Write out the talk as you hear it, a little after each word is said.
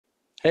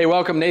Hey,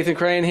 welcome. Nathan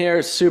Crane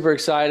here. Super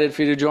excited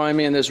for you to join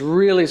me in this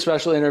really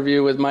special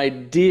interview with my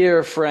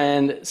dear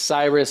friend,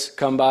 Cyrus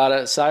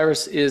Kambata.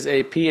 Cyrus is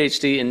a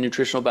PhD in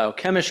nutritional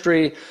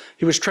biochemistry.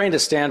 He was trained at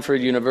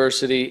Stanford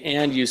University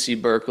and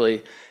UC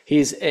Berkeley.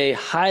 He's a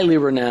highly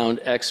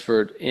renowned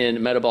expert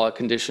in metabolic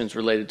conditions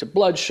related to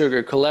blood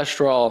sugar,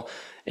 cholesterol,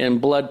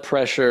 and blood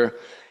pressure.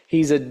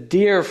 He's a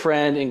dear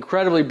friend,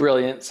 incredibly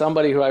brilliant,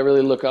 somebody who I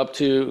really look up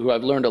to, who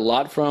I've learned a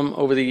lot from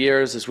over the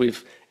years as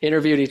we've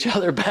interviewed each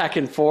other back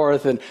and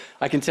forth. And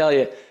I can tell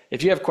you,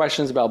 if you have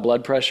questions about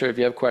blood pressure, if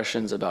you have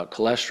questions about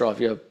cholesterol, if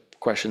you have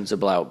questions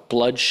about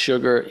blood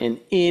sugar in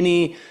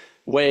any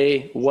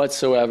way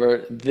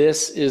whatsoever,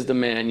 this is the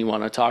man you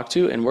want to talk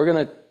to. And we're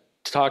going to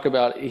talk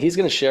about, he's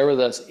going to share with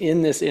us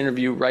in this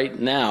interview right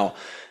now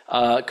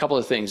a couple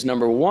of things.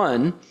 Number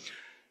one,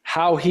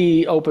 how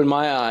he opened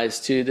my eyes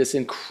to this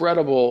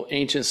incredible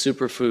ancient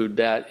superfood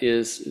that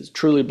is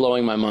truly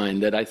blowing my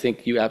mind, that I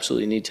think you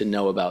absolutely need to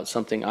know about.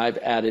 Something I've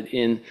added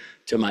in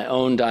to my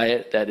own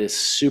diet that is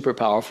super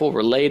powerful,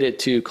 related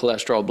to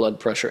cholesterol, blood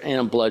pressure,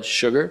 and blood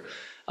sugar,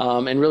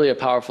 and really a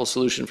powerful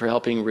solution for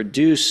helping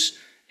reduce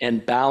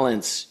and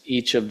balance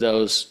each of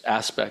those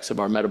aspects of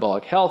our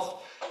metabolic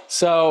health.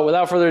 So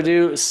without further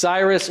ado,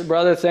 Cyrus,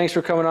 brother, thanks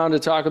for coming on to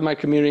talk with my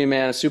community,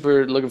 man.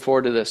 Super looking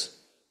forward to this.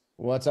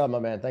 What's up, my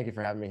man? Thank you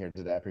for having me here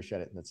today. I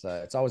appreciate it.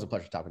 It's always a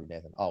pleasure talking to you,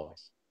 Nathan.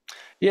 Always.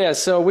 Yeah,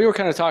 so we were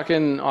kind of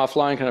talking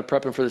offline, kind of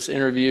prepping for this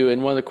interview,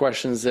 and one of the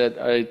questions that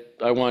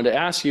I wanted to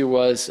ask you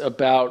was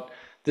about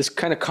this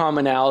kind of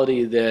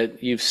commonality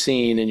that you've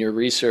seen in your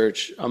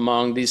research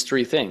among these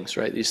three things,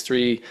 right? These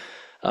three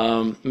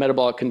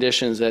metabolic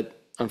conditions that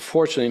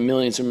unfortunately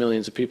millions and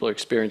millions of people are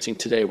experiencing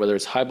today, whether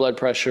it's high blood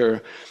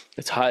pressure,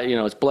 it's high,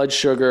 it's blood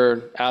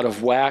sugar out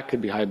of whack, could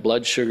be high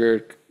blood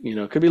sugar,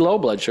 it could be low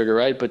blood sugar,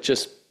 right? But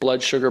just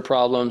blood sugar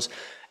problems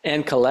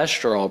and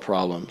cholesterol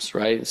problems,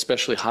 right?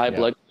 Especially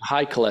Yeah.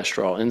 high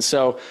cholesterol. And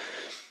so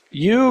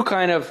you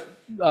kind of,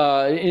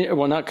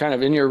 well, not kind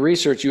of, in your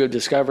research, you have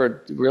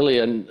discovered really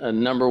a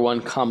number one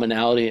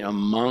commonality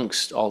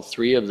amongst all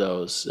three of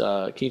those.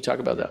 Can you talk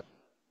about Yeah. that?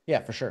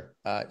 Yeah, for sure.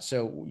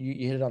 So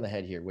you hit it on the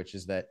head here, which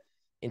is that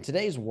in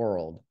today's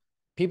world,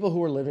 people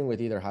who are living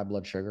with either high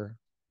blood sugar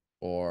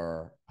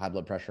or high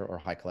blood pressure or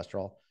high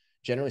cholesterol,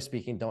 generally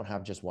speaking, don't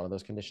have just one of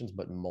those conditions,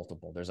 but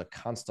multiple. There's a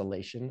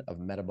constellation of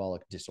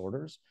metabolic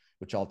disorders,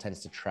 which all tends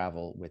to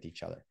travel with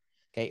each other.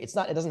 Okay. It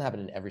doesn't happen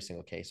in every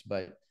single case,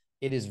 but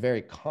it is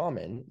very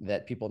common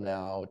that people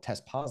now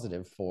test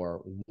positive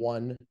for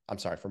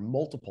for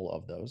multiple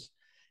of those.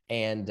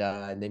 And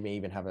they may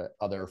even have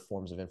other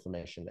forms of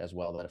inflammation as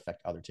well that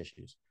affect other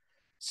tissues.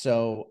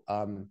 So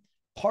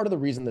part of the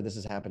reason that this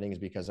is happening is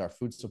because our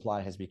food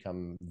supply has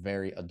become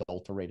very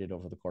adulterated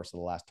over the course of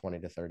the last 20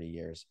 to 30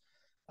 years.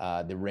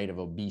 The rate of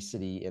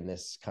obesity in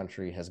this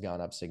country has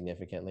gone up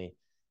significantly.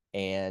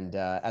 And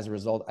as a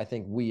result, I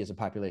think we as a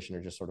population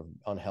are just sort of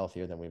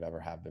unhealthier than we've ever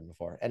have been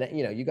before. And,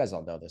 you guys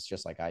all know this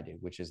just like I do,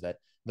 which is that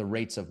the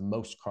rates of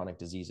most chronic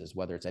diseases,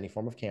 whether it's any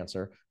form of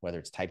cancer, whether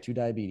it's type 2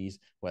 diabetes,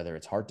 whether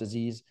it's heart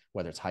disease,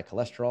 whether it's high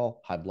cholesterol,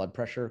 high blood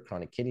pressure,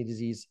 chronic kidney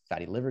disease,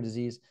 fatty liver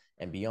disease,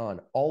 and beyond,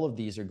 all of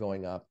these are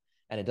going up.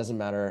 And it doesn't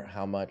matter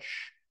how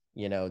much,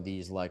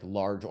 these like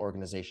large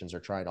organizations are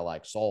trying to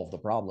like solve the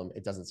problem,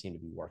 it doesn't seem to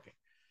be working.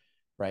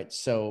 Right.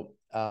 So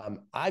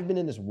I've been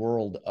in this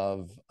world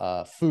of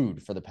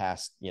food for the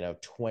past,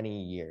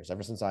 20 years,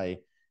 ever since I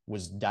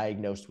was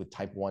diagnosed with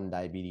type 1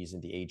 diabetes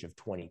at the age of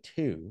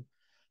 22.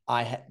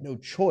 I had no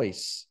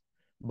choice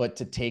but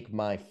to take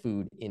my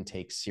food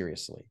intake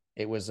seriously.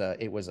 It was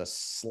a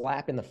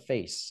slap in the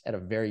face at a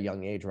very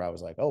young age where I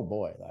was like, oh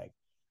boy, like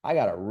I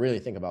got to really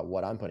think about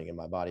what I'm putting in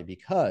my body,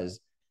 because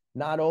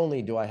not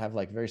only do I have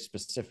like very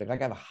specific, like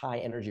I have a high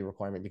energy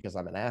requirement because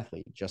I'm an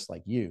athlete, just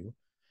like you,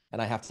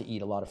 and I have to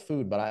eat a lot of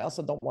food, but I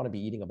also don't want to be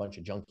eating a bunch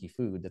of junky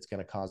food that's going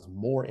to cause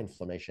more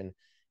inflammation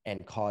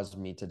and cause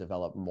me to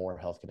develop more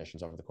health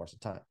conditions over the course of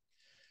time.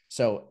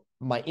 So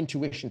my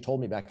intuition told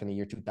me back in the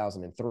year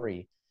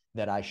 2003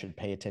 that I should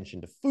pay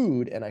attention to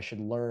food and I should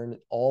learn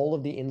all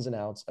of the ins and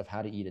outs of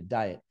how to eat a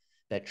diet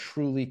that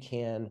truly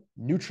can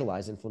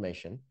neutralize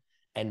inflammation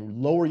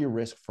and lower your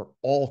risk for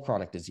all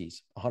chronic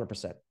disease,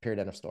 100%, period,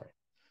 end of story.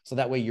 So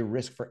that way your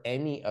risk for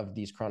any of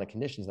these chronic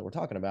conditions that we're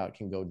talking about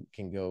can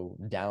go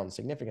down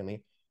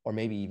significantly, or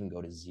maybe even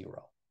go to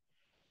zero.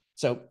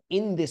 So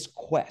in this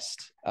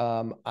quest,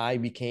 I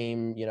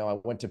became, I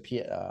went to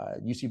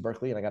UC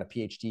Berkeley and I got a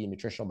PhD in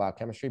nutritional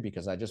biochemistry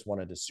because I just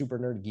wanted to super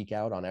nerd geek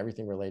out on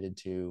everything related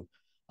to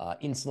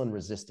insulin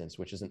resistance,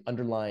 which is an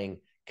underlying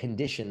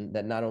condition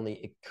that not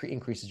only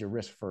increases your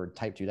risk for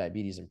type 2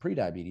 diabetes and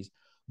prediabetes,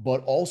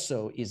 but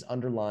also is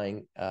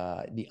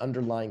the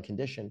underlying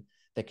condition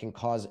that can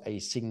cause a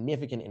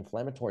significant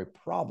inflammatory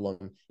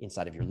problem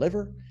inside of your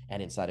liver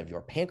and inside of your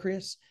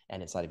pancreas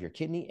and inside of your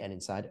kidney and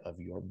inside of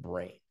your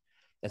brain.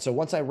 And so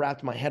once I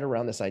wrapped my head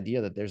around this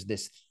idea that there's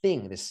this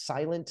thing, this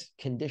silent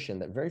condition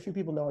that very few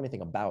people know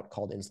anything about,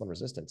 called insulin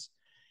resistance,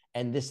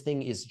 and this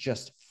thing is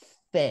just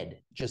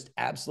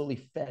absolutely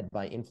fed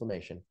by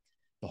inflammation,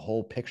 the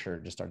whole picture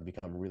just started to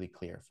become really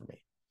clear for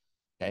me.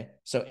 Okay.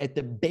 So at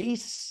the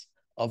base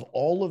of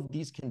all of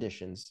these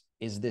conditions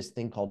is this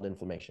thing called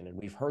inflammation. And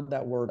we've heard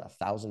that word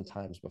 1,000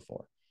 times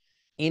before.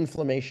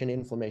 Inflammation,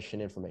 inflammation,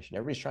 inflammation.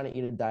 Everybody's trying to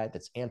eat a diet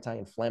that's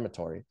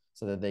anti-inflammatory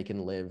so that they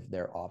can live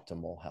their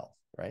optimal health,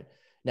 right?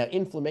 Now,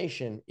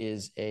 inflammation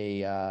is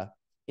a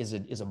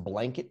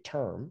blanket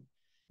term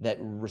that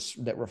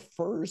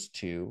refers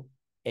to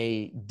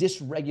a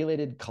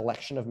dysregulated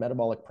collection of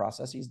metabolic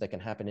processes that can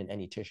happen in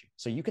any tissue.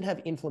 So you can have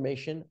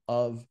inflammation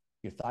of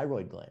your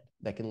thyroid gland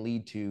that can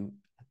lead to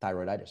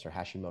thyroiditis or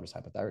Hashimoto's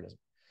hypothyroidism.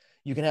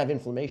 You can have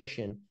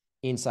inflammation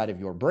inside of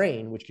your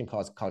brain, which can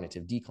cause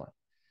cognitive decline.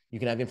 You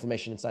can have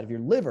inflammation inside of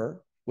your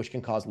liver, which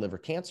can cause liver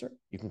cancer.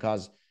 You can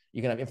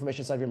have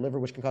inflammation inside of your liver,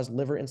 which can cause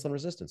liver insulin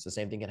resistance. The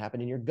same thing can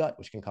happen in your gut,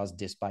 which can cause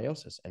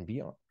dysbiosis and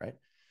beyond, right?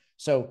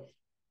 So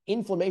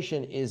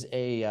inflammation is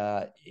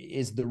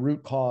the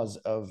root cause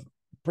of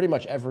pretty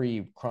much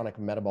every chronic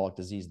metabolic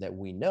disease that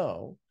we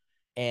know.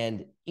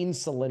 And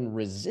insulin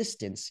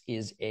resistance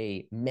is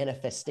a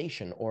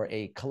manifestation or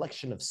a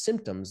collection of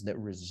symptoms that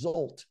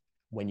result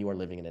when you are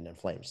living in an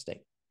inflamed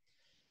state,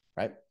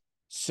 right?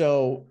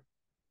 So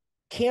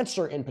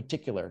cancer in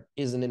particular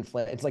is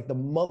it's like the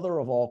mother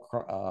of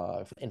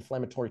all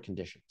inflammatory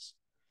conditions.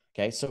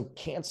 Okay, so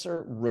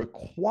cancer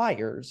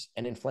requires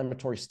an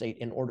inflammatory state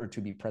in order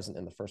to be present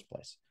in the first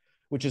place,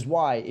 which is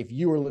why if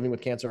you are living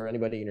with cancer or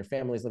anybody in your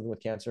family is living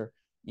with cancer,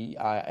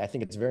 I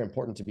think it's very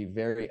important to be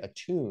very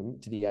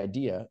attuned to the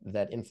idea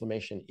that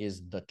inflammation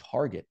is the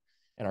target,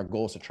 and our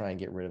goal is to try and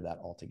get rid of that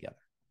altogether.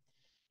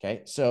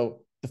 Okay,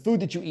 so the food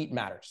that you eat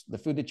matters. The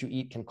food that you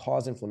eat can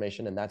cause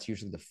inflammation, and that's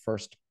usually the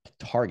first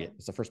target.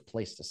 It's the first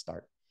place to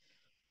start.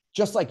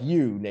 Just like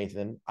you,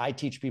 Nathan, I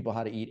teach people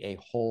how to eat a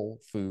whole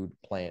food,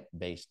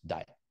 plant-based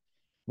diet.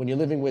 When you're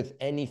living with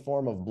any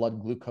form of blood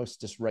glucose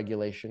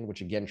dysregulation,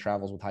 which again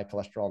travels with high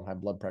cholesterol and high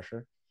blood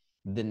pressure,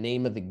 the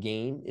name of the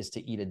game is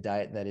to eat a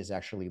diet that is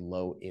actually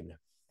low in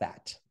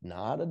fat,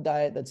 not a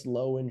diet that's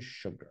low in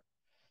sugar.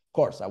 Of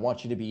course, I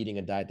want you to be eating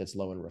a diet that's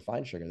low in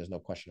refined sugar. There's no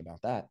question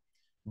about that.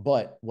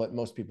 But what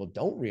most people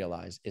don't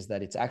realize is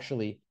that it's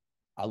actually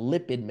a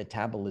lipid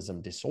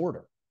metabolism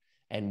disorder.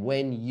 And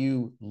when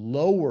you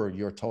lower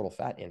your total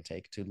fat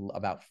intake to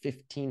about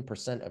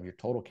 15% of your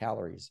total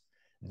calories,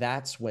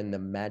 that's when the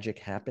magic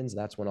happens.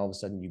 That's when all of a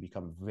sudden you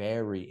become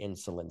very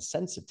insulin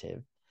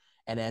sensitive.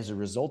 And as a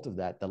result of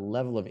that, the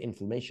level of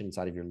inflammation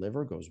inside of your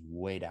liver goes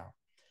way down.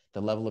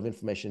 The level of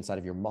inflammation inside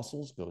of your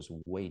muscles goes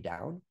way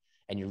down.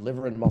 And your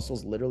liver and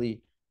muscles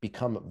literally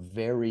become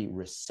very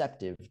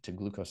receptive to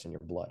glucose in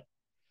your blood.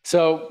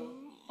 So,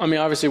 I mean,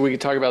 obviously we could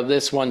talk about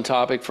this one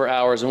topic for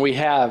hours, and we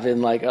have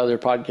in like other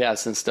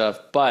podcasts and stuff,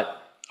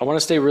 but I want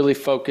to stay really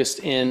focused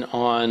in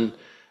on,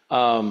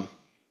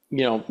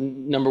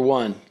 number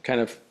one, kind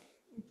of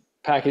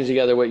package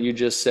together what you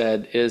just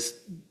said is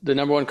the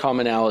number one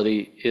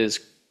commonality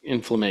is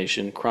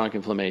inflammation, chronic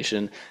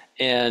inflammation.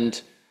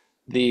 And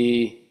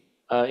in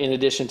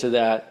addition to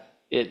that,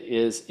 it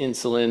is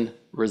insulin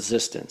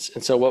resistance.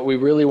 And so what we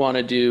really want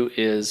to do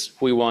is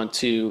we want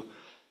to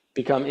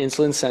become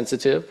insulin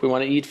sensitive. We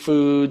want to eat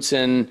foods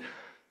and,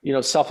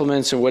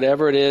 supplements and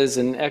whatever it is,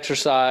 and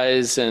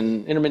exercise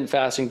and intermittent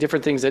fasting,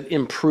 different things that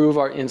improve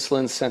our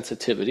insulin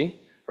sensitivity,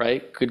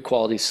 right? Good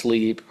quality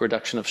sleep,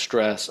 reduction of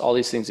stress, all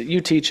these things that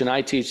you teach and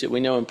I teach that we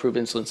know improve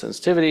insulin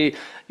sensitivity,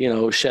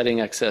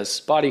 shedding excess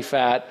body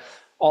fat,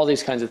 all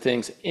these kinds of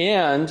things,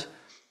 and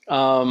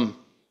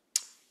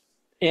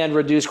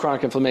reduce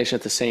chronic inflammation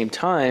at the same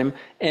time.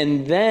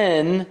 And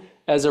then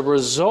as a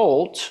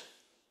result,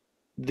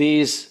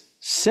 these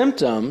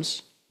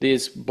symptoms,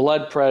 these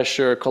blood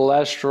pressure,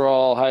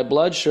 cholesterol, high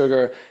blood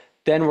sugar,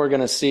 then we're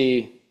going to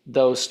see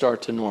those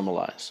start to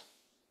normalize.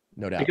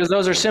 No doubt. Because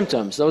those are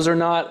symptoms. Those are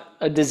not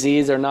a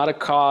disease. They're not a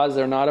cause.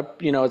 They're not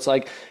it's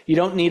like you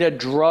don't need a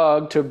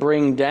drug to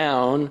bring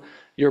down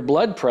your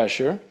blood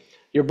pressure.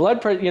 Your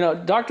blood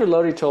pressure, Dr.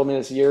 Lodi told me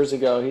this years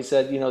ago. He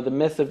said,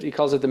 he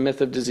calls it the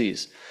myth of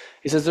disease.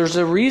 He says, there's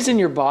a reason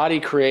your body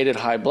created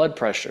high blood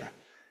pressure.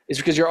 It's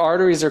because your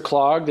arteries are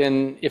clogged,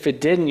 and if it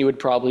didn't, you would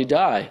probably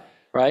die,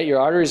 right? Your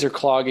arteries are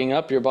clogging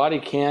up. Your body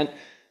can't,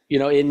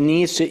 it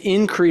needs to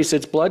increase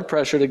its blood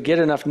pressure to get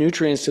enough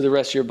nutrients to the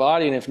rest of your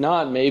body. And if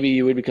not, maybe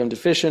you would become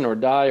deficient or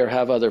die or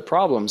have other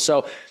problems.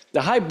 So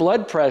the high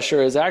blood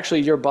pressure is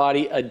actually your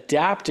body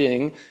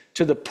adapting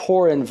to the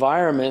poor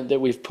environment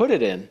that we've put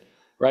it in,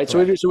 right? So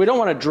we don't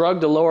want a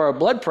drug to lower our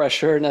blood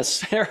pressure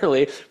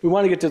necessarily. We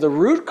want to get to the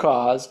root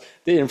cause,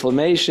 the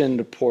inflammation,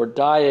 the poor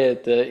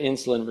diet, the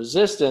insulin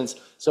resistance,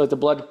 so that the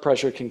blood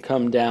pressure can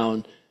come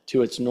down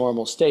to its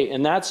normal state.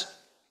 And that's,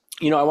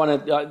 I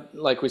want to,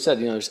 like we said,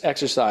 there's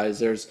exercise,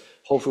 there's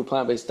whole food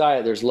plant-based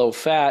diet, there's low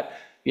fat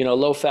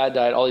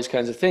diet, all these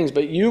kinds of things.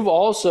 But you've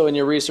also in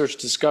your research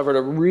discovered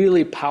a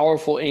really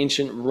powerful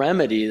ancient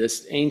remedy,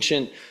 this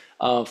ancient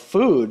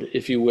food,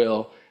 if you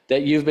will,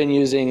 that you've been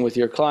using with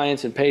your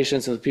clients and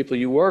patients and the people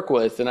you work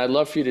with. And I'd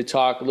love for you to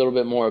talk a little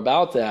bit more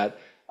about that,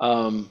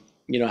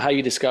 how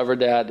you discovered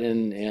that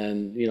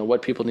and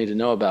what people need to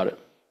know about it.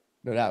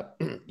 No doubt.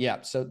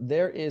 Yeah. So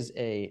there is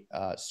a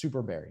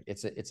superberry.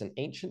 It's an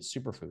ancient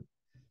superfood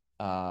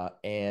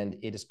And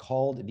it is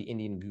called the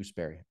Indian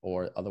gooseberry,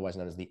 or otherwise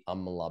known as the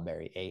Amla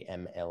berry,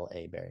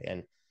 AMLA berry.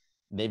 And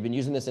they've been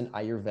using this in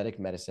Ayurvedic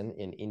medicine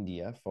in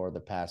India for the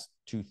past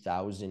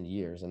 2,000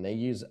 years. And they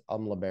use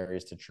Amla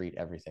berries to treat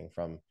everything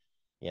from,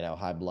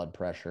 high blood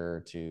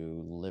pressure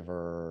to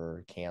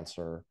liver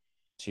cancer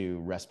to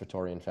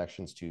respiratory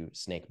infections to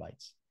snake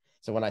bites.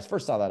 So when I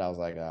first saw that, I was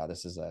like, oh,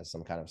 this is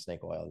some kind of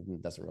snake oil.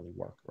 It doesn't really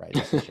work, right?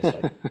 This is just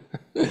like,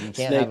 you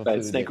can't have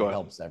a food that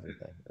helps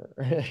everything.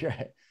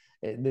 Right?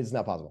 It's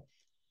not possible.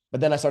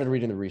 But then I started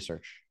reading the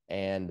research.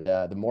 And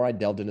the more I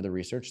delved into the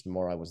research, the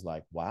more I was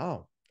like,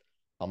 wow,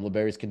 Amla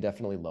berries can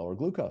definitely lower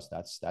glucose.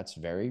 That's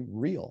very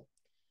real.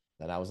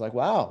 Then I was like,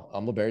 wow,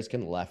 Amla berries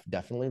can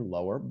definitely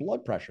lower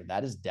blood pressure.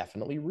 That is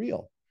definitely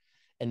real.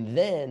 And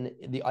then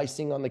the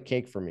icing on the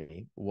cake for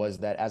me was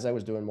that as I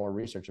was doing more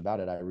research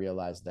about it, I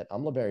realized that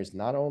Amla berries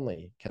not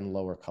only can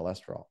lower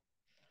cholesterol,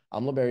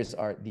 Amla berries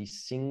are the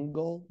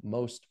single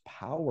most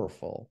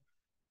powerful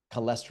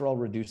cholesterol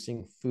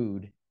reducing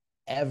food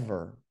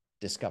ever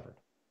discovered.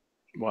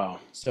 Wow.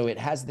 So it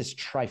has this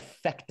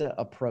trifecta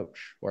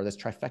approach, or this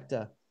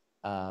trifecta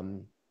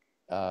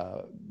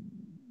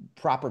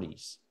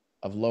properties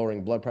of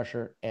lowering blood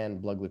pressure and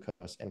blood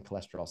glucose and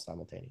cholesterol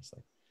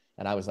simultaneously.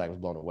 And I was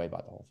blown away by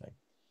the whole thing.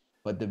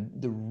 But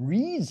the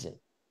reason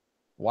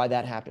why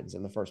that happens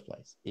in the first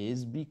place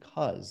is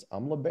because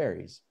Amla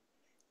berries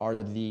are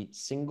the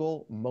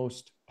single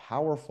most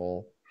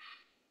powerful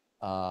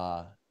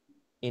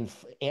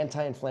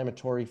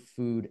anti-inflammatory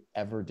food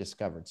ever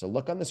discovered. So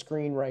look on the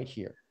screen right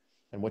here.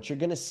 And what you're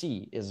going to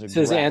see is This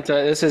is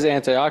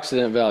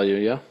antioxidant value,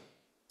 yeah?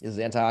 Is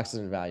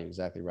antioxidant value,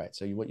 exactly right.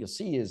 So what you'll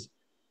see is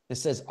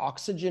this says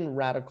oxygen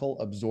radical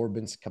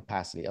absorbance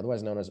capacity,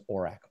 otherwise known as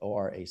ORAC,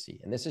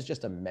 ORAC. And this is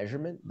just a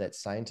measurement that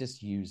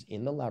scientists use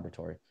in the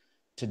laboratory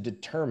to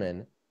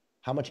determine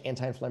how much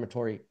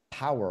anti-inflammatory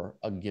power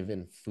a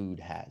given food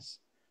has.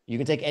 You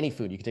can take any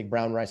food. You can take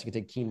brown rice, you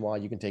can take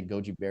quinoa, you can take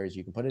goji berries.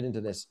 You can put it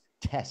into this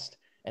test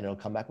and it'll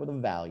come back with a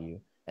value.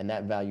 And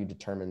that value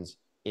determines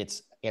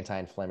its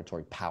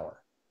anti-inflammatory power.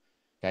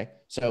 Okay.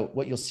 So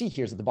what you'll see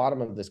here is at the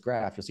bottom of this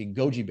graph, you'll see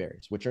goji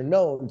berries, which are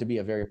known to be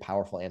a very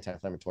powerful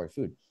anti-inflammatory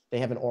food. They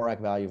have an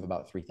ORAC value of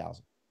about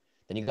 3,000.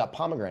 Then you got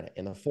pomegranate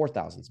in the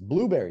 4,000s,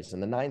 blueberries in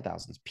the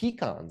 9,000s,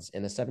 pecans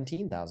in the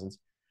 17,000s,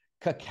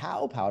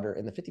 cacao powder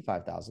in the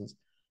 55,000s,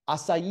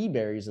 acai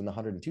berries in the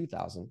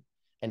 102,000,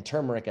 and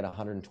turmeric at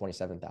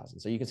 127,000.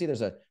 So you can see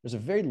there's a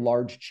very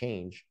large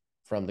change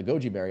from the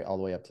goji berry all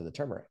the way up to the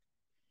turmeric.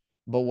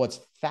 But what's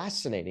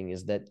fascinating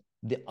is that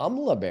the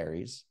amla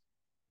berries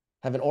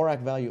have an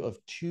ORAC value of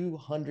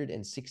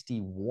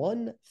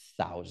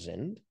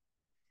 261,000,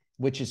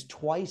 which is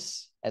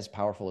twice as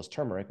powerful as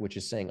turmeric, which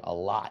is saying a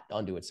lot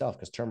unto itself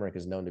because turmeric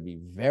is known to be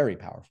very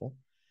powerful.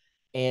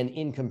 And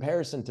in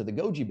comparison to the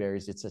goji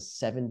berries, it's a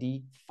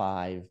 75x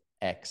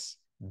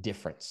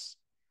difference.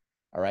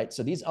 All right.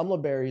 So these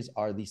amla berries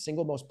are the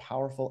single most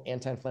powerful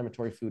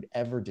anti-inflammatory food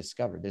ever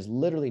discovered. There's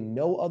literally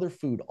no other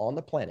food on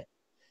the planet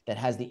that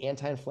has the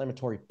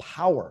anti-inflammatory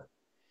power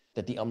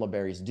that the amla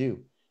berries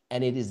do.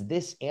 And it is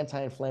this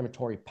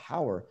anti-inflammatory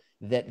power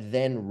that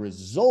then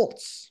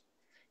results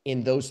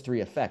in those three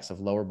effects of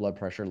lower blood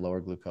pressure,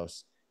 lower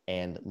glucose,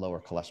 and lower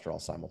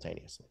cholesterol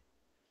simultaneously.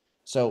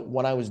 So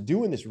when I was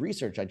doing this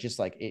research, I just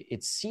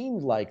it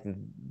seemed like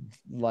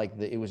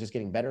it was just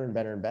getting better and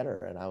better and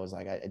better. And I was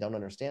like, I don't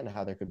understand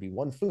how there could be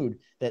one food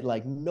that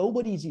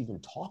nobody's even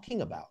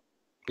talking about,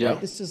 right?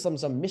 This is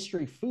some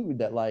mystery food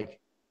that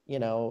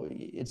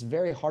it's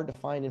very hard to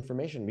find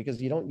information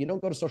because you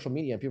don't go to social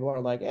media and people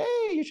are like,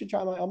 hey, you should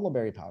try my amla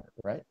berry powder,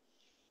 right?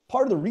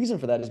 Part of the reason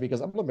for that is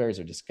because amla berries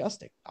are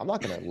disgusting. I'm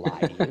not going to lie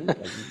to you.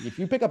 If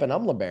you pick up an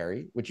amla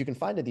berry, which you can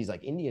find at these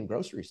Indian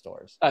grocery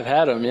stores. I've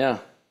had them, yeah.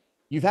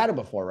 You've had them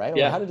before, right?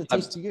 Yeah. How did it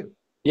taste to you?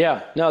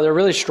 Yeah, no, they're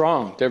really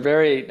strong.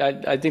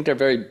 I think they're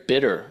very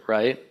bitter,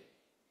 right?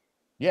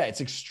 Yeah, it's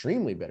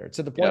extremely bitter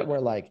to the point where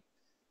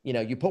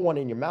you put one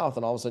in your mouth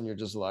and all of a sudden you're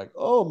just like,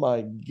 oh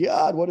my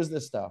God, what is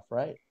this stuff,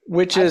 right?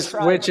 Which is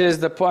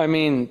the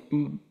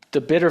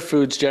bitter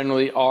foods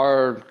generally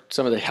are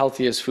some of the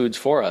healthiest foods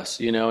for us,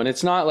 and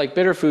it's not like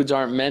bitter foods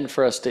aren't meant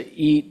for us to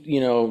eat,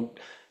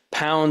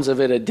 pounds of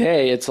it a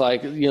day. It's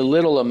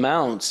little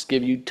amounts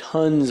give you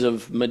tons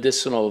of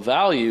medicinal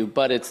value,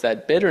 but it's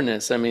that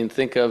bitterness. I mean,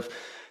 think of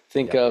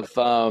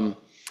liver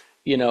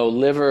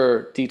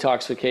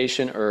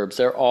detoxification herbs.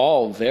 They're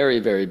all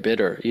very, very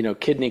bitter.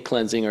 Kidney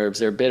cleansing herbs,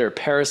 they're bitter.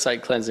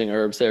 Parasite cleansing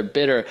herbs, they're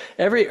bitter.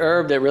 Every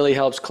herb that really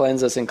helps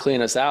cleanse us and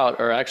clean us out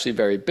are actually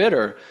very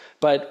bitter,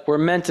 but we're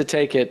meant to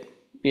take it,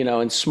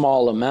 in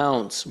small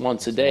amounts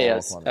once a day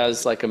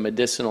as like a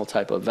medicinal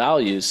type of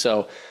value.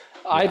 So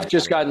I've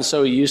just gotten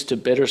so used to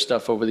bitter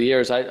stuff over the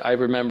years. I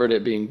remembered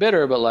it being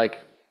bitter, but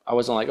I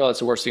wasn't like, oh, it's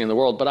the worst thing in the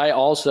world. But I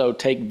also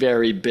take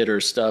very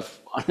bitter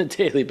stuff on a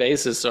daily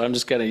basis. So I'm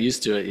just kind of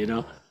used to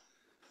it,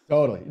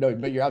 Totally. No,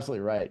 but you're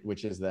absolutely right,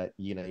 which is that,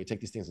 you take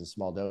these things in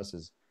small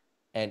doses.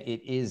 And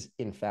it is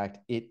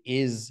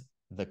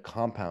the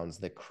compounds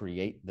that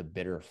create the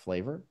bitter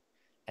flavor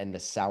and the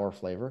sour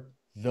flavor.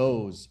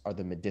 Those are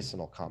the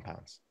medicinal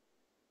compounds.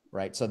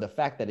 right? So the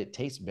fact that it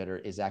tastes bitter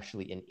is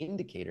actually an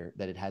indicator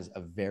that it has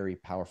a very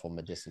powerful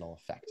medicinal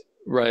effect.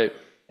 Right.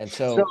 And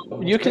So so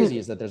what's you can, crazy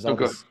is that there's oh, all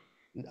go. this.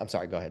 I'm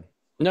sorry, go ahead.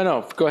 No,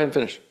 no, go ahead and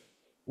finish.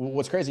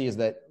 What's crazy is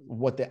that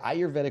what the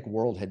Ayurvedic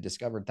world had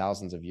discovered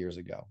thousands of years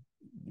ago,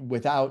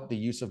 without the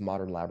use of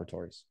modern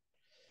laboratories,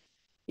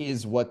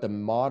 is what the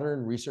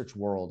modern research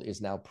world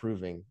is now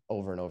proving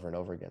over and over and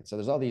over again. So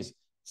there's all these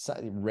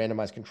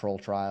randomized control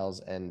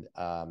trials and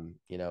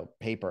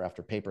paper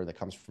after paper that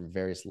comes from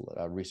various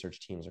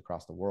research teams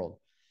across the world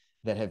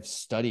that have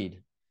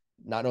studied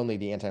not only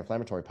the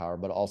anti-inflammatory power,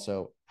 but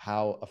also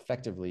how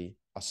effectively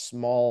a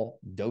small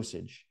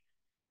dosage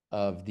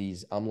of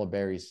these amla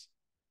berries,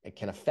 it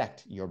can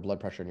affect your blood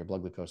pressure and your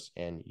blood glucose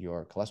and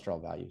your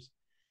cholesterol values.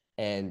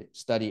 And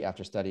study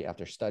after study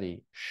after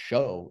study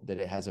show that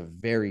it has a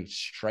very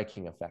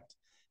striking effect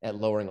at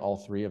lowering all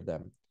three of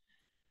them.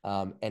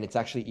 And it's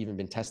actually even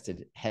been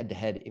tested head to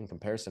head in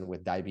comparison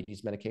with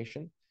diabetes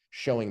medication,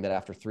 showing that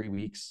after 3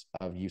 weeks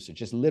of usage,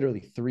 just literally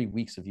 3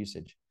 weeks of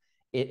usage,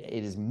 it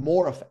is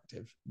more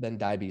effective than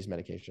diabetes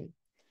medication,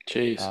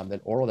 Jeez.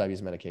 than oral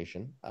diabetes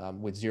medication,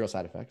 with zero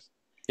side effects.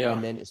 Yeah.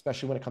 And then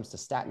especially when it comes to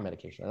statin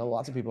medication, I know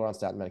lots of people are on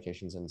statin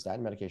medications, and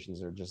statin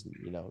medications are just,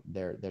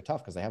 they're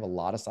tough because they have a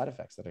lot of side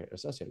effects that are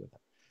associated with them,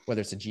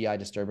 whether it's a GI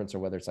disturbance or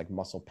whether it's like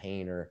muscle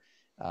pain or,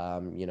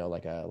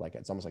 like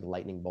it's almost like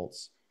lightning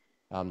bolts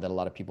that a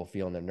lot of people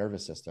feel in their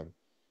nervous system.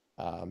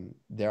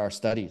 There are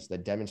studies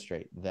that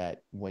demonstrate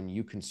that when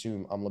you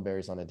consume amla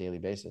berries on a daily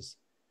basis,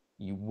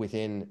 you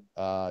within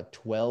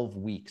 12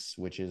 weeks,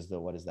 which is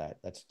what is that?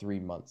 That's 3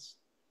 months.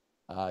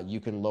 You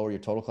can lower your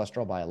total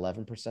cholesterol by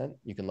 11%.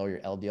 You can lower your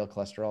LDL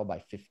cholesterol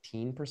by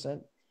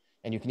 15%.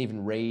 And you can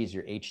even raise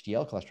your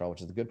HDL cholesterol,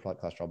 which is the good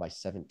cholesterol, by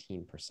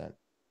 17%. And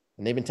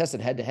they've been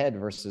tested head to head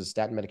versus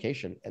statin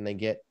medication, and they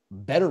get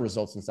better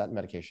results than statin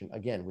medication,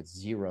 again, with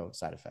zero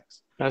side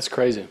effects. That's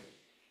crazy.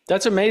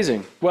 That's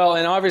amazing. Well,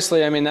 and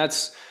obviously, I mean,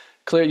 that's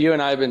clear. You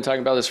and I have been talking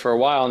about this for a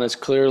while, and that's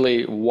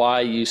clearly why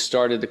you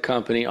started the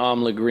company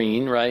Amla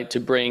Green, right? To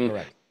bring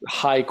Correct.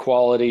 high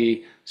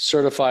quality,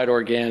 certified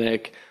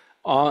organic,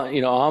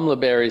 amla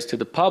berries to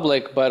the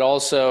public, but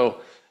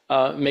also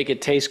make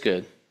it taste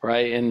good,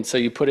 right? And so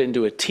you put it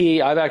into a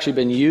tea. I've actually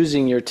been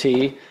using your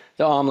tea,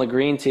 the Amla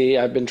green tea.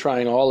 I've been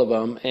trying all of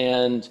them,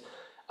 and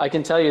I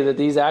can tell you that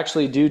these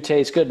actually do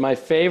taste good. My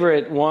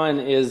favorite one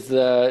is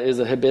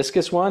the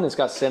hibiscus one. It's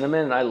got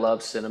cinnamon, and I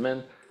love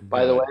cinnamon,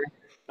 by the way.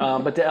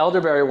 Good. But the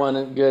elderberry one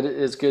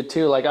is good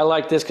too. Like I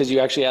like this because you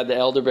actually add the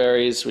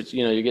elderberries, which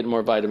you're getting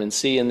more vitamin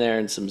C in there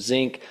and some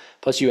zinc.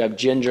 Plus you have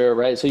ginger,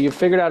 right? So you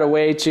figured out a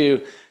way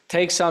to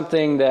take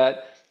something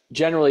that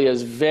generally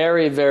is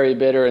very, very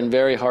bitter and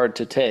very hard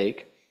to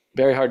take,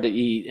 very hard to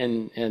eat,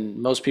 and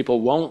most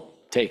people won't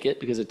take it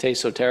because it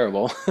tastes so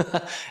terrible.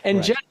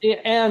 and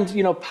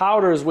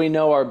powders we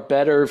know are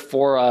better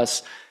for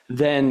us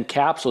than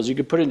capsules. You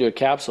could put it into a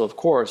capsule, of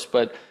course,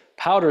 but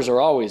powders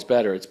are always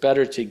better. It's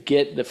better to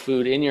get the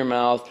food in your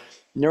mouth.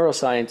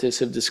 Neuroscientists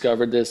have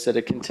discovered this, that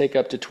it can take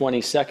up to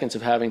 20 seconds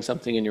of having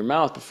something in your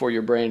mouth before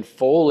your brain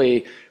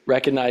fully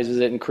recognizes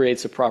it and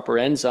creates the proper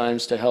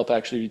enzymes to help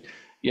actually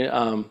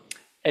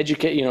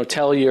educate,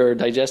 tell your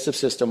digestive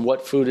system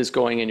what food is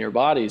going in your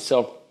body.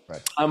 So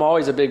Right. I'm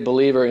always a big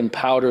believer in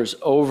powders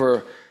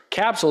over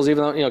capsules,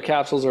 even though,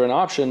 capsules are an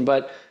option.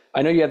 But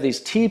I know you have these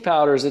tea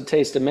powders that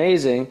taste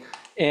amazing.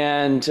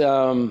 And,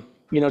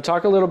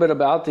 talk a little bit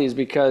about these,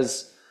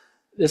 because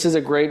this is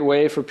a great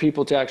way for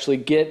people to actually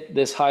get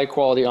this high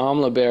quality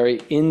amla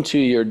berry into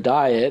your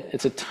diet.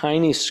 It's a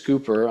tiny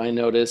scooper. I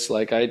notice,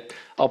 like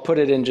I'll put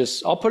it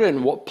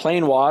in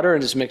plain water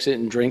and just mix it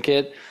and drink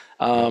it.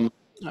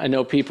 I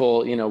know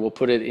people, will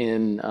put it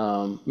in,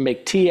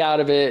 make tea out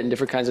of it and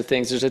different kinds of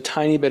things. There's a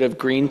tiny bit of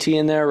green tea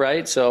in there,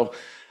 right? So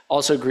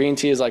also green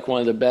tea is like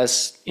one of the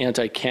best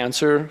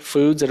anti-cancer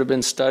foods that have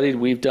been studied.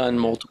 We've done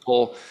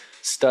multiple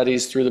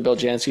studies through the Bill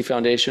Jansky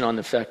Foundation on the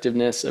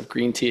effectiveness of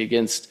green tea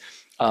against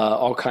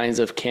all kinds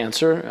of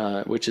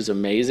cancer, which is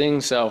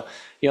amazing. So,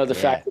 the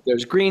fact that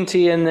there's green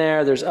tea in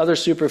there, there's other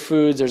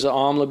superfoods, there's the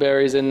amla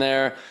berries in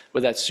there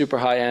with that super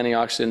high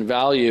antioxidant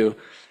value.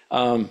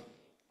 What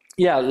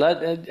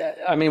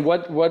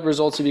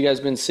results have you guys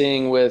been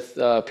seeing with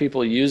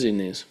people using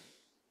these?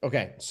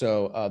 Okay,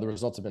 so the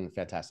results have been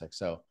fantastic.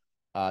 So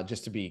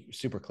just to be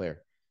super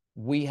clear,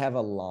 we have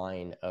a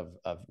line of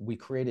we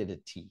created a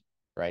tea,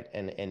 right?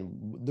 And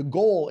the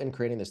goal in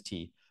creating this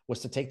tea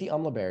was to take the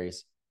amla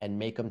berries and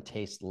make them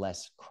taste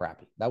less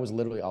crappy. That was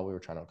literally all we were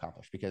trying to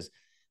accomplish, because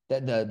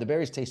the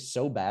berries taste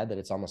so bad that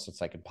it's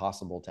like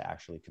impossible to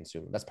actually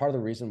consume. That's part of the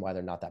reason why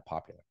they're not that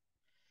popular.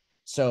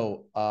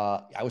 So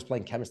I was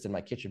playing chemist in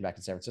my kitchen back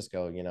in San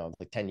Francisco,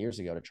 like 10 years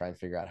ago, to try and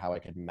figure out how I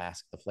could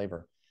mask the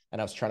flavor.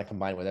 And I was trying to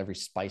combine it with every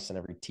spice and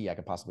every tea I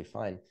could possibly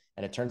find.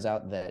 And it turns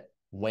out that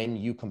when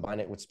you combine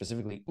it with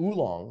specifically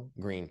oolong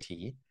green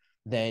tea,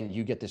 then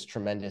you get this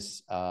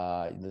tremendous,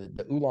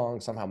 the oolong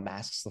somehow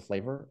masks the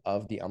flavor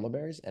of the amla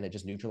berries, and it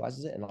just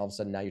neutralizes it. And all of a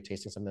sudden now you're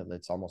tasting something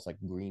that's almost like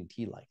green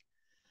tea-like.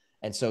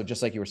 And so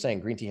just like you were saying,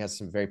 green tea has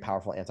some very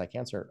powerful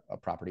anti-cancer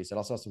properties. It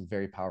also has some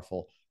very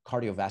powerful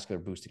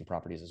cardiovascular boosting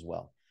properties as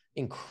well.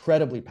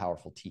 Incredibly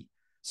powerful tea.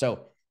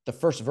 So the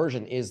first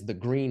version is the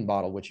green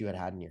bottle, which you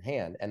had in your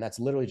hand. And that's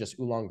literally just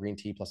oolong green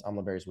tea plus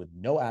amla berries with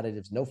no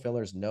additives, no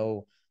fillers,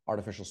 no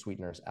artificial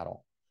sweeteners at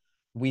all.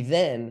 We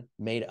then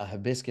made a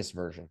hibiscus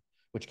version,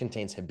 which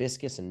contains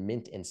hibiscus and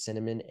mint and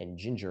cinnamon and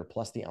ginger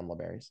plus the amla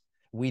berries.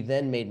 We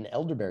then made an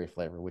elderberry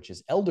flavor, which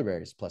is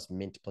elderberries plus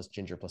mint plus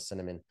ginger plus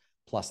cinnamon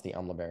plus the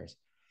amla berries.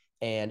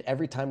 And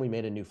every time we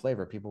made a new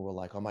flavor, people were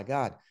like, oh my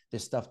God,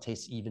 this stuff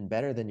tastes even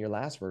better than your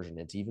last version.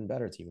 It's even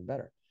better. It's even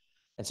better.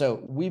 And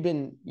so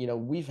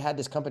we've had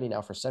this company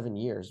now for 7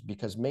 years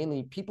because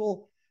mainly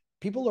people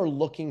are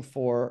looking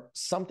for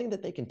something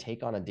that they can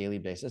take on a daily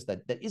basis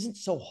that isn't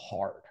so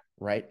hard,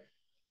 right?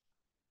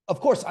 Of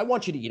course, I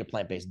want you to eat a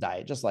plant-based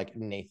diet, just like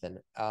Nathan.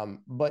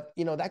 But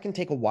that can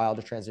take a while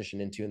to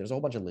transition into, and there's a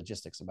whole bunch of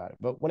logistics about it.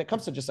 But when it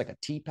comes to just like a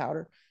tea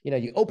powder,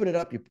 you open it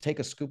up, you take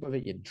a scoop of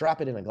it, you drop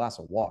it in a glass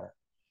of water,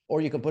 or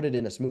you can put it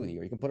in a smoothie,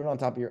 or you can put it on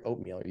top of your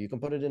oatmeal, or you can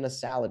put it in a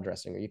salad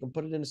dressing, or you can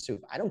put it in a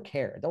soup. I don't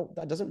care.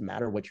 That doesn't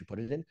matter what you put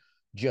it in.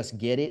 Just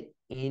get it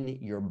in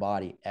your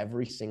body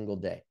every single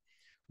day.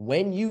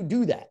 When you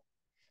do that,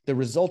 the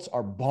results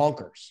are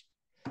bonkers.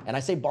 And I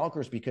say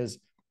bonkers because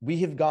we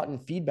have gotten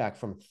feedback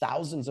from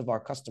thousands of our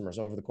customers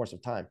over the course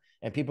of time.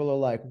 And people are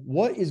like,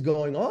 what is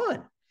going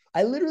on?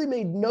 I literally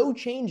made no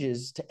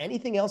changes to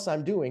anything else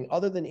I'm doing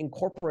other than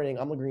incorporating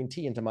amla green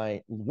tea into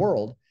my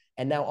world.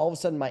 And now all of a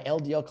sudden my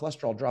LDL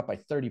cholesterol dropped by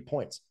 30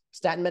 points.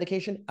 Statin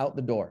medication out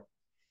the door.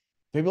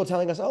 People are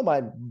telling us, oh,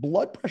 my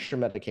blood pressure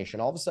medication,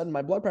 all of a sudden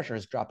my blood pressure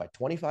has dropped by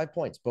 25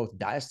 points, both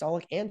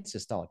diastolic and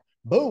systolic.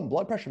 Boom,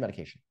 blood pressure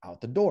medication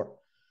out the door.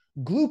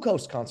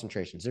 Glucose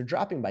concentrations, they're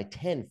dropping by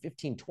 10,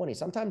 15, 20,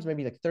 sometimes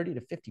maybe like 30 to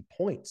 50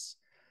 points.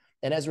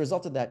 And as a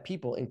result of that,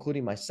 people,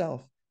 including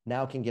myself,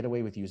 now can get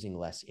away with using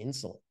less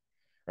insulin,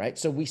 right?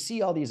 So we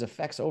see all these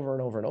effects over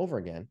and over and over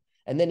again.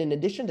 And then in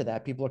addition to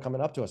that, people are coming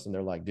up to us and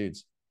they're like,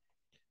 dudes,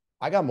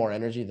 I got more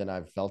energy than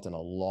I've felt in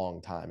a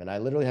long time. And I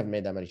literally haven't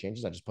made that many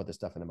changes. I just put this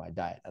stuff into my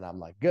diet. And I'm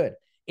like, good,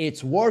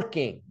 it's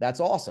working. That's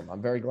awesome.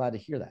 I'm very glad to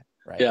hear that,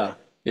 right? Yeah.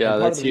 Yeah,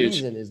 And part of that's the huge.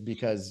 reason is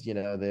because,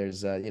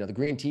 there's, the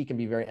green tea can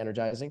be very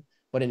energizing.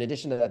 But in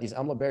addition to that, these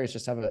amla berries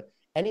just have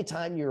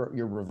anytime you're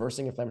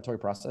reversing inflammatory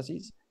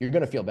processes, you're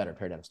going to feel better,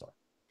 period, end of story.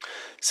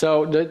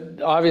 So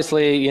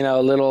obviously,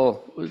 a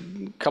little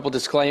couple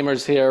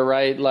disclaimers here,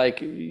 right?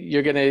 Like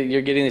you're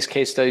getting these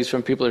case studies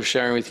from people who are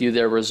sharing with you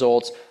their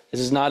results.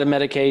 This is not a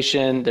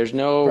medication. There's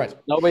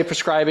nobody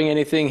prescribing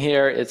anything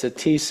here. It's a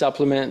tea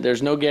supplement.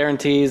 There's no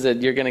guarantees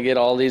that you're going to get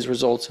all these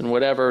results and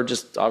whatever.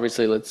 Just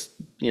obviously, let's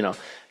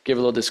give a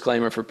little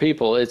disclaimer for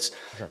people. It's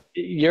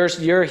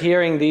you're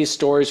hearing these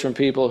stories from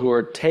people who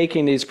are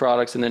taking these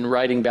products and then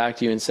writing back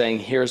to you and saying,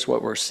 "Here's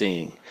what we're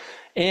seeing."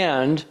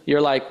 And you're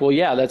like, well,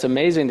 yeah, that's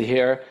amazing to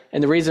hear.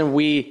 And the reason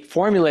we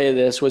formulated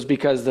this was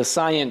because the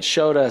science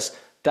showed us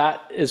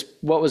that is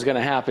what was going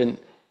to happen.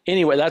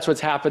 Anyway, that's what's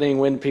happening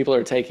when people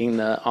are taking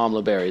the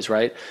amla berries,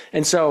 right?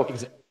 And so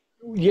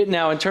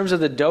now in terms of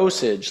the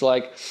dosage,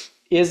 like,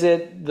 is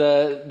it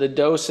the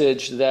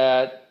dosage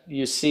that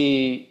you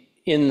see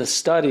in the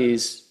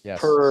studies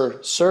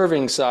per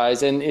serving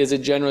size? And is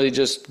it generally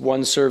just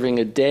one serving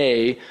a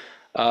day?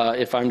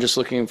 If I'm just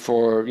looking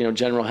for,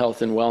 general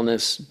health and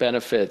wellness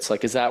benefits,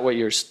 like, is that what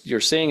you're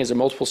seeing? Is it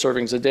multiple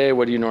servings a day?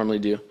 What do you normally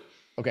do?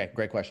 Okay,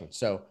 great question.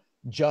 So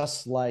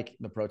just like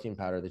the protein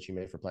powder that you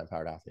made for Plant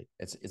Powered Athlete,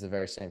 it's the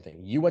very same thing.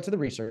 You went to the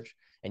research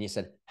and you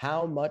said,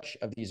 how much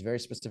of these very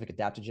specific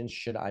adaptogens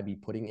should I be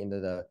putting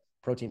into the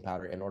protein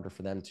powder in order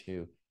for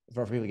people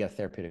to get a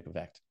therapeutic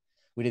effect?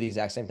 We did the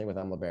exact same thing with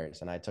amla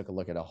berries. And I took a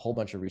look at a whole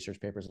bunch of research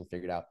papers and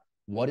figured out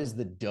what is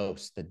the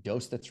dose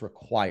that's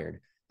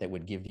required that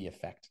would give the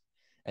effect.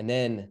 And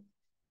then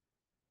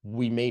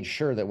we made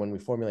sure that when we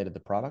formulated the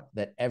product,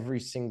 that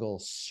every single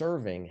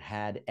serving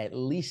had at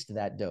least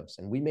that dose.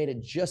 And we made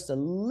it just a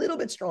little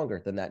bit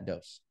stronger than that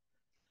dose.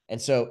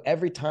 And so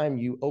every time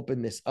you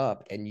open this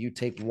up and you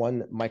take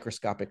one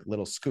microscopic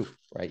little scoop,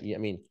 right? I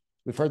mean,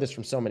 we've heard this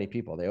from so many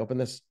people. They open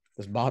this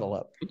bottle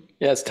up.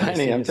 Yeah, it's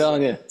tiny. I'm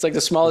telling you, it's like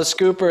the smallest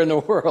scooper in the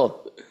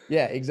world.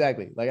 Yeah,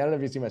 exactly. Like, I don't know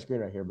if you see my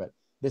screen right here, but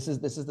this is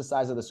the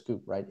size of the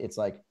scoop, right? It's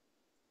like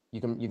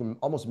you can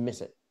almost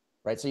miss it.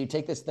 Right. So you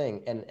take this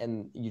thing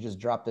and you just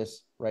drop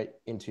this right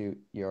into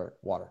your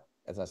water.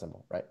 It's that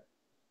simple, right?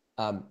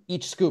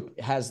 Each scoop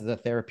has the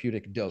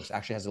therapeutic dose,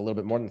 actually has a little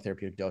bit more than the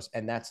therapeutic dose.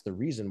 And that's the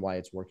reason why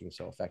it's working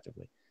so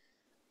effectively.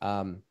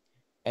 And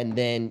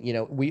then,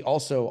 we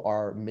also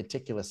are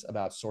meticulous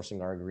about sourcing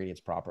our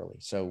ingredients properly.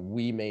 So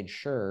we made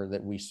sure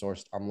that we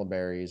sourced amla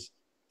berries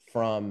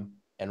from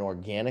an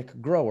organic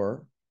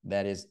grower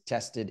that is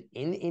tested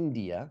in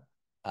India.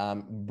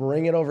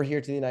 Bring it over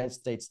here to the United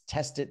States,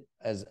 test it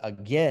as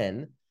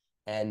again,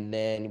 and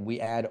then we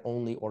add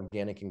only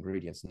organic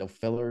ingredients, no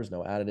fillers,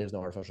 no additives,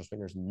 no artificial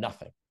sweeteners,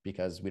 nothing,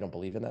 because we don't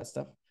believe in that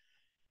stuff.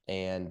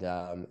 And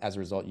as a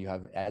result, you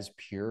have as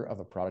pure of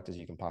a product as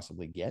you can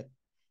possibly get.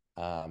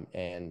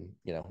 And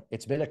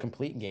it's been a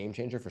complete game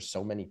changer for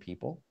so many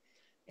people.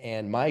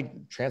 And my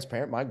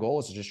goal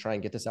is to just try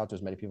and get this out to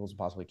as many people as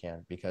possibly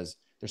can, because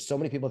There's so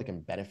many people that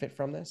can benefit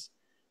from this.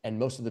 And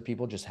most of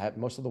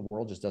the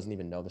world just doesn't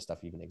even know this stuff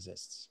even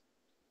exists.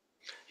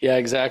 Yeah,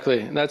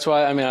 exactly. That's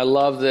why, I mean, I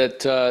love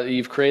that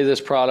you've created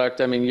this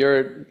product. I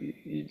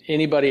mean,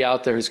 anybody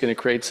out there who's going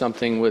to create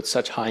something with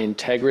such high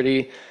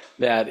integrity,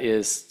 that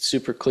is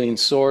super clean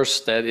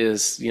source, that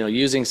is,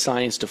 using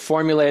science to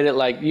formulate it.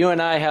 Like you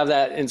and I have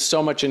that in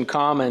so much in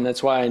common.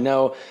 That's why I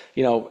know,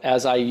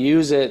 as I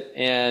use it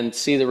and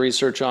see the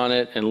research on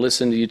it and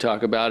listen to you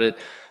talk about it,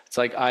 it's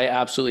like I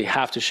absolutely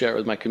have to share it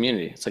with my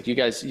community. It's like, you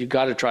guys, you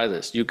got to try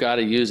this. You got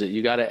to use it.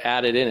 You got to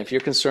add it in. If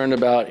you're concerned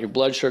about your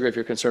blood sugar, if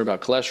you're concerned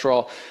about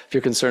cholesterol, if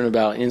you're concerned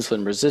about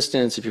insulin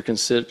resistance, if you're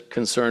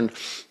concerned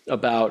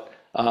about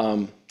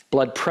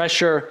blood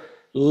pressure,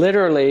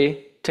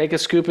 literally take a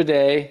scoop a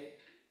day,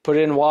 put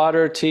it in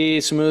water, tea,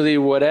 smoothie,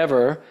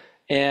 whatever,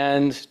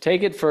 and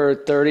take it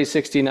for 30,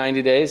 60,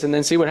 90 days and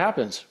then see what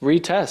happens.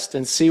 Retest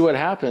and see what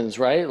happens,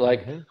 right?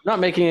 Like, I'm not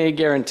making any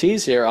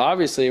guarantees here.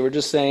 Obviously, we're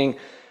just saying,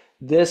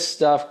 this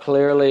stuff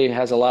clearly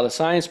has a lot of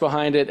science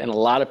behind it, and a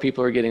lot of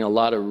people are getting a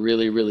lot of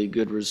really, really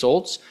good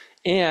results.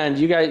 And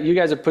you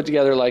guys have put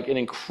together like an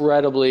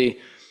incredibly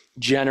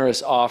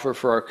generous offer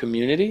for our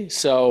community.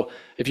 So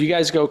if you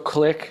guys go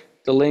click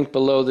the link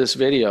below this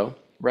video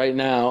right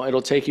now,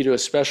 it'll take you to a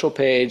special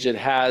page. It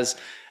has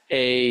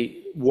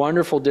a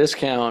wonderful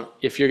discount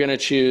if you're going to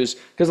choose,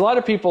 because a lot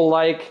of people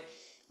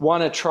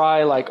want to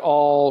try like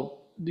all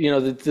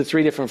the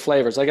three different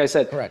flavors. Like I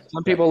said, Correct.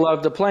 Some people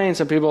love the plain,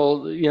 some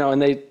people,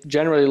 and they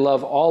generally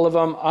love all of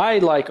them. I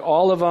like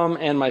all of them,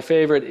 and my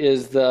favorite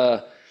is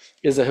the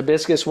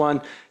hibiscus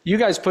one. You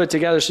guys put it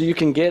together so you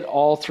can get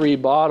all three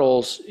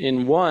bottles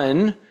in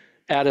one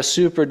at a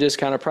super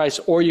discounted price,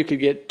 or you could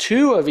get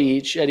two of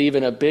each at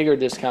even a bigger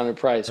discounted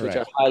price, which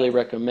I highly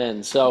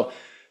recommend. So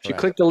if you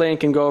click the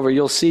link and go over,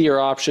 you'll see your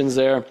options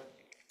there.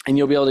 And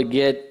you'll be able to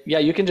get,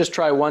 you can just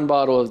try one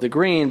bottle of the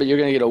green, but you're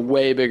going to get a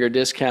way bigger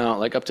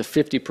discount, like up to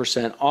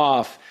 50%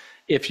 off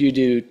if you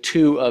do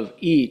two of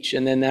each.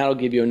 And then that'll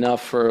give you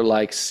enough for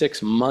like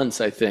 6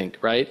 months, I think,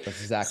 right? That's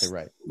exactly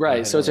right.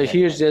 Right. So it's a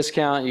huge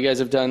discount. You guys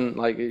have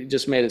done,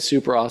 just made it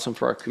super awesome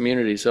for our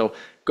community. So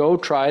go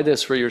try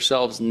this for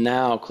yourselves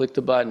now. Click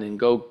the button and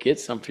go get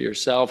some for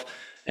yourself.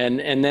 And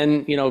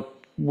then,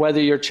 whether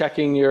you're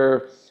checking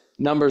your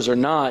numbers or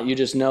not, you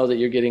just know that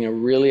you're getting a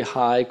really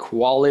high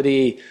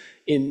quality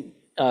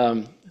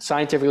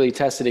scientifically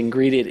tested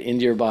ingredient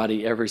into your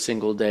body every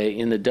single day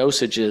in the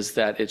dosages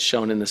that it's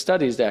shown in the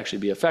studies to actually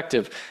be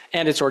effective.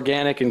 And it's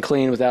organic and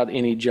clean without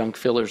any junk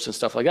fillers and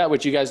stuff like that,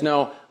 which you guys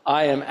know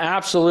I am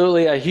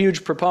absolutely a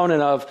huge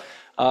proponent of.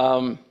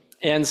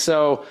 And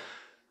so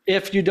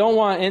if you don't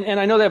want, and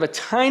I know they have a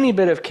tiny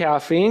bit of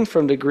caffeine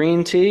from the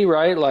green tea,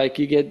 right? Like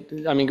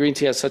green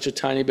tea has such a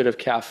tiny bit of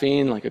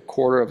caffeine, like a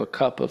quarter of a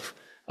cup of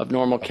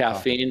normal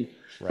caffeine,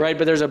 right?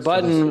 But there's a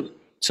button.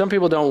 Some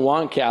people don't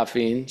want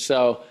caffeine,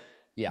 so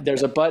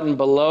there's a button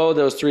below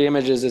those three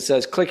images that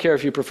says, click here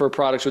if you prefer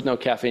products with no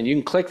caffeine. You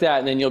can click that,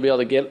 and then you'll be able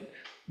to get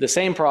the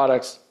same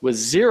products with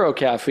zero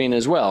caffeine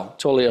as well.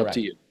 Totally up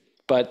to you.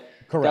 But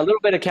that little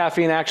bit of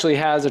caffeine actually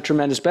has a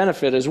tremendous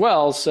benefit as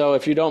well. So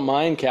if you don't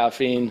mind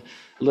caffeine,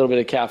 a little bit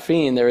of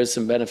caffeine, there is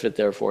some benefit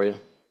there for you.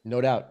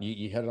 No doubt.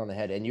 You hit it on the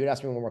head. And you had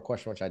asked me one more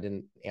question, which I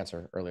didn't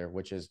answer earlier,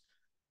 which is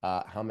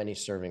how many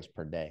servings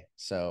per day?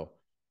 So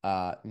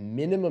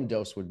minimum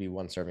dose would be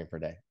 1 serving per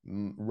day.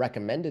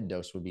 Recommended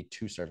dose would be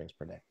 2 servings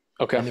per day.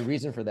 Okay. And the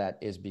reason for that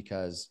is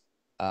because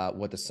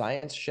what the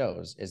science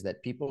shows is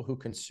that people who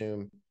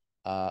consume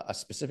a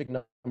specific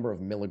number of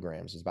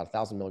milligrams, is about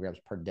 1,000 milligrams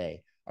per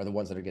day, are the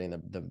ones that are getting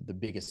the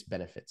biggest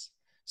benefits.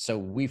 So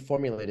we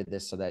formulated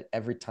this so that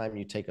every time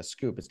you take a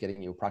scoop, it's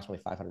getting you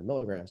approximately 500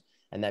 milligrams.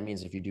 And that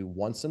means if you do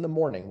once in the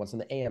morning, once in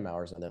the AM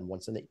hours, and then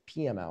once in the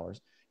PM hours,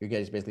 you're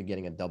basically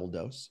getting a double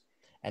dose.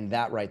 And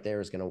that right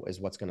there is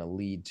what's going to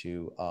lead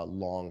to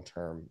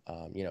long-term,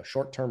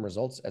 short-term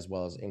results, as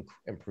well as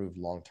improved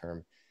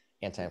long-term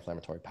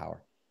anti-inflammatory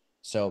power.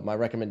 So my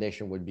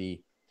recommendation would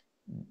be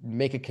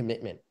make a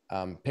commitment.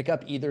 Pick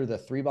up either the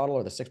 3-bottle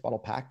or the 6-bottle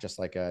pack, just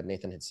like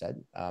Nathan had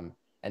said.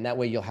 And that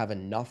way you'll have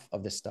enough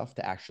of this stuff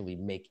to actually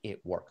make it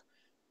work.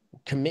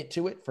 Commit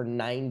to it for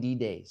 90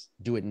 days.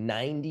 Do it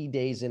 90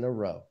 days in a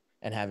row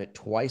and have it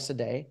twice a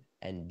day,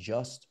 and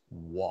just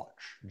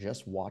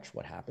watch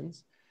what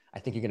happens. I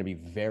think you're going to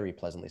be very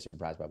pleasantly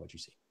surprised by what you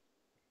see.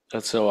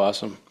 That's so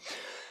awesome.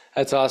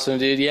 That's awesome,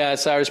 dude. Yeah,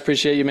 Cyrus,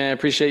 appreciate you, man. I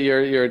appreciate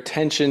your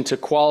attention to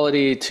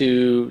quality,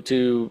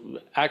 to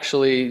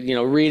actually,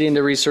 reading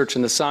the research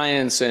and the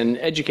science and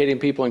educating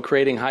people and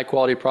creating high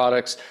quality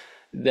products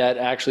that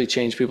actually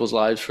change people's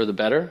lives for the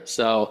better.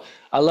 So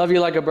I love you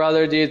like a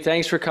brother, dude.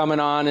 Thanks for coming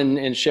on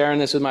and sharing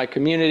this with my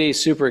community.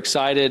 Super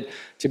excited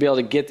to be able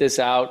to get this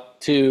out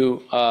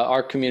to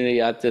our community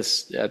at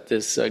this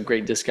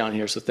great discount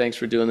here. So thanks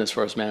for doing this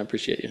for us, man. I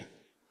appreciate you.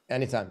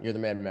 Anytime. You're the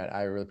man, Matt.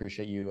 I really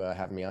appreciate you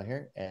having me on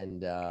here.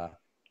 And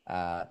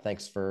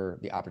thanks for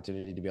the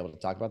opportunity to be able to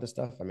talk about this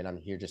stuff. I mean, I'm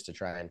here just to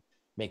try and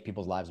make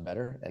people's lives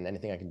better. And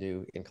anything I can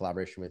do in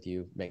collaboration with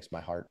you makes my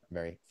heart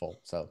very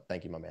full. So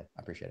thank you, my man.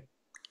 I appreciate it.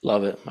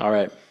 Love it. All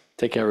right.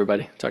 Take care,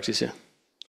 everybody. Talk to you soon.